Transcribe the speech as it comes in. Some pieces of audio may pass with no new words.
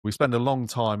We spend a long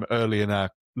time early in our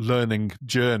learning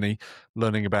journey,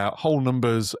 learning about whole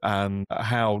numbers and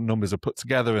how numbers are put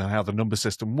together and how the number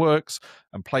system works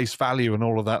and place value and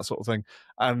all of that sort of thing.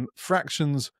 And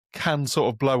fractions can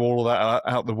sort of blow all of that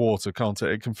out the water, can't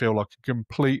it? It can feel like a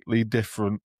completely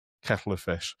different kettle of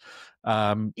fish.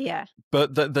 Yeah.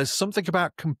 But there's something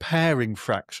about comparing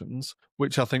fractions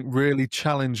which I think really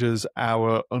challenges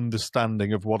our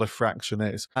understanding of what a fraction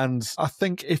is. And I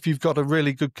think if you've got a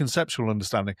really good conceptual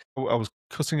understanding, I was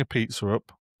cutting a pizza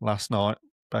up last night,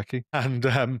 Becky, and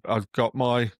I've got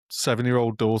my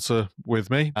 7-year-old daughter with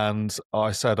me, and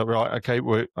I said, right, okay,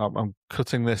 I'm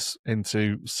cutting this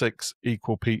into 6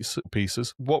 equal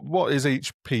pieces. What is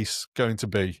each piece going to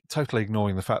be? Totally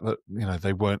ignoring the fact that,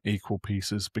 they weren't equal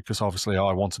pieces, because obviously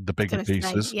I wanted the bigger Gonna say,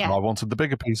 pieces. yeah. I wanted the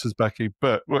bigger pieces, Becky,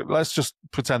 but let's just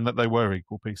pretend that they were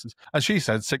equal pieces. And she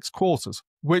said 6 quarters,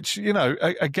 which,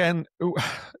 again,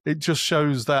 it just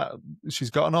shows that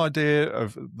she's got an idea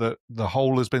of the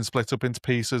whole has been split up into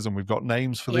pieces and we've got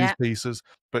names for these Yeah. pieces,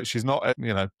 but she's not at,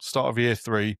 start of year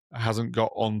 3, hasn't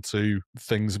got onto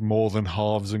things more than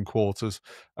halves and quarters.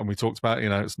 And we talked about,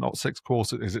 it's not 6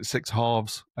 quarters, is it 6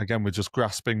 halves? Again, we're just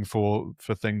grasping for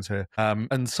things here.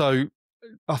 And so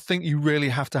I think you really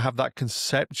have to have that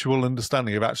conceptual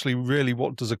understanding of actually really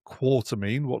what does a quarter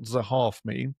mean? What does a half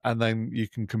mean? And then you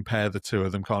can compare the two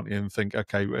of them, can't you? And think,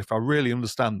 okay, if I really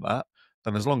understand that,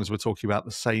 then as long as we're talking about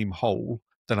the same whole,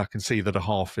 then I can see that a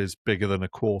half is bigger than a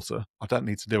quarter. I don't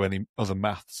need to do any other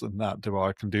maths than that, do I?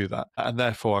 I can do that. And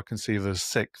therefore I can see that a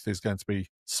sixth is going to be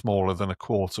smaller than a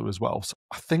quarter as well. So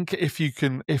I think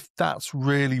if that's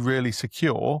really, really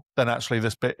secure, then actually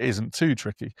this bit isn't too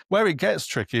tricky. Where it gets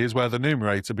tricky is where the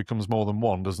numerator becomes more than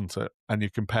 1, doesn't it? And you're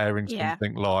comparing Yeah.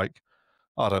 something like,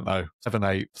 I don't know,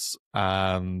 7/8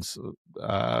 and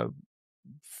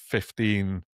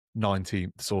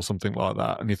 15/19 or something like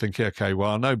that. And you think, okay,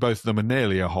 well, I know both of them are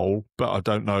nearly a whole, but I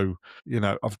don't know,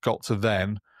 I've got to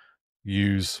then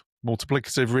use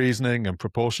multiplicative reasoning and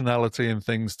proportionality and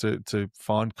things to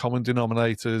find common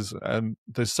denominators. And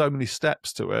there's so many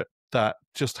steps to it that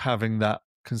just having that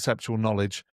conceptual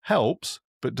knowledge helps,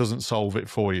 but doesn't solve it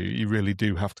for you. You really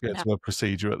do have to get No. to a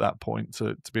procedure at that point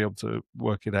to be able to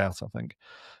work it out, I think.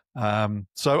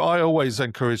 So I always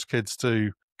encourage kids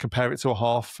to compare it to a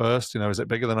half first. Is it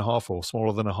bigger than a half or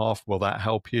smaller than a half? Will that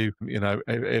help you?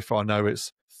 If I know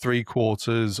it's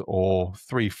 3/4 or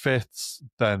 3/5,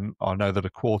 then I know that a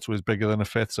quarter is bigger than a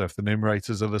fifth. So if the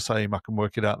numerators are the same, I can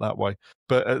work it out that way.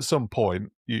 But at some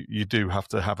point, you do have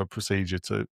to have a procedure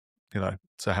to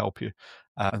help you.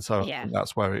 And so I Yeah. think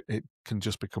that's where it can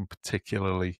just become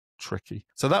particularly tricky.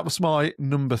 So that was my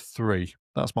number 3.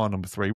 That's my number 3.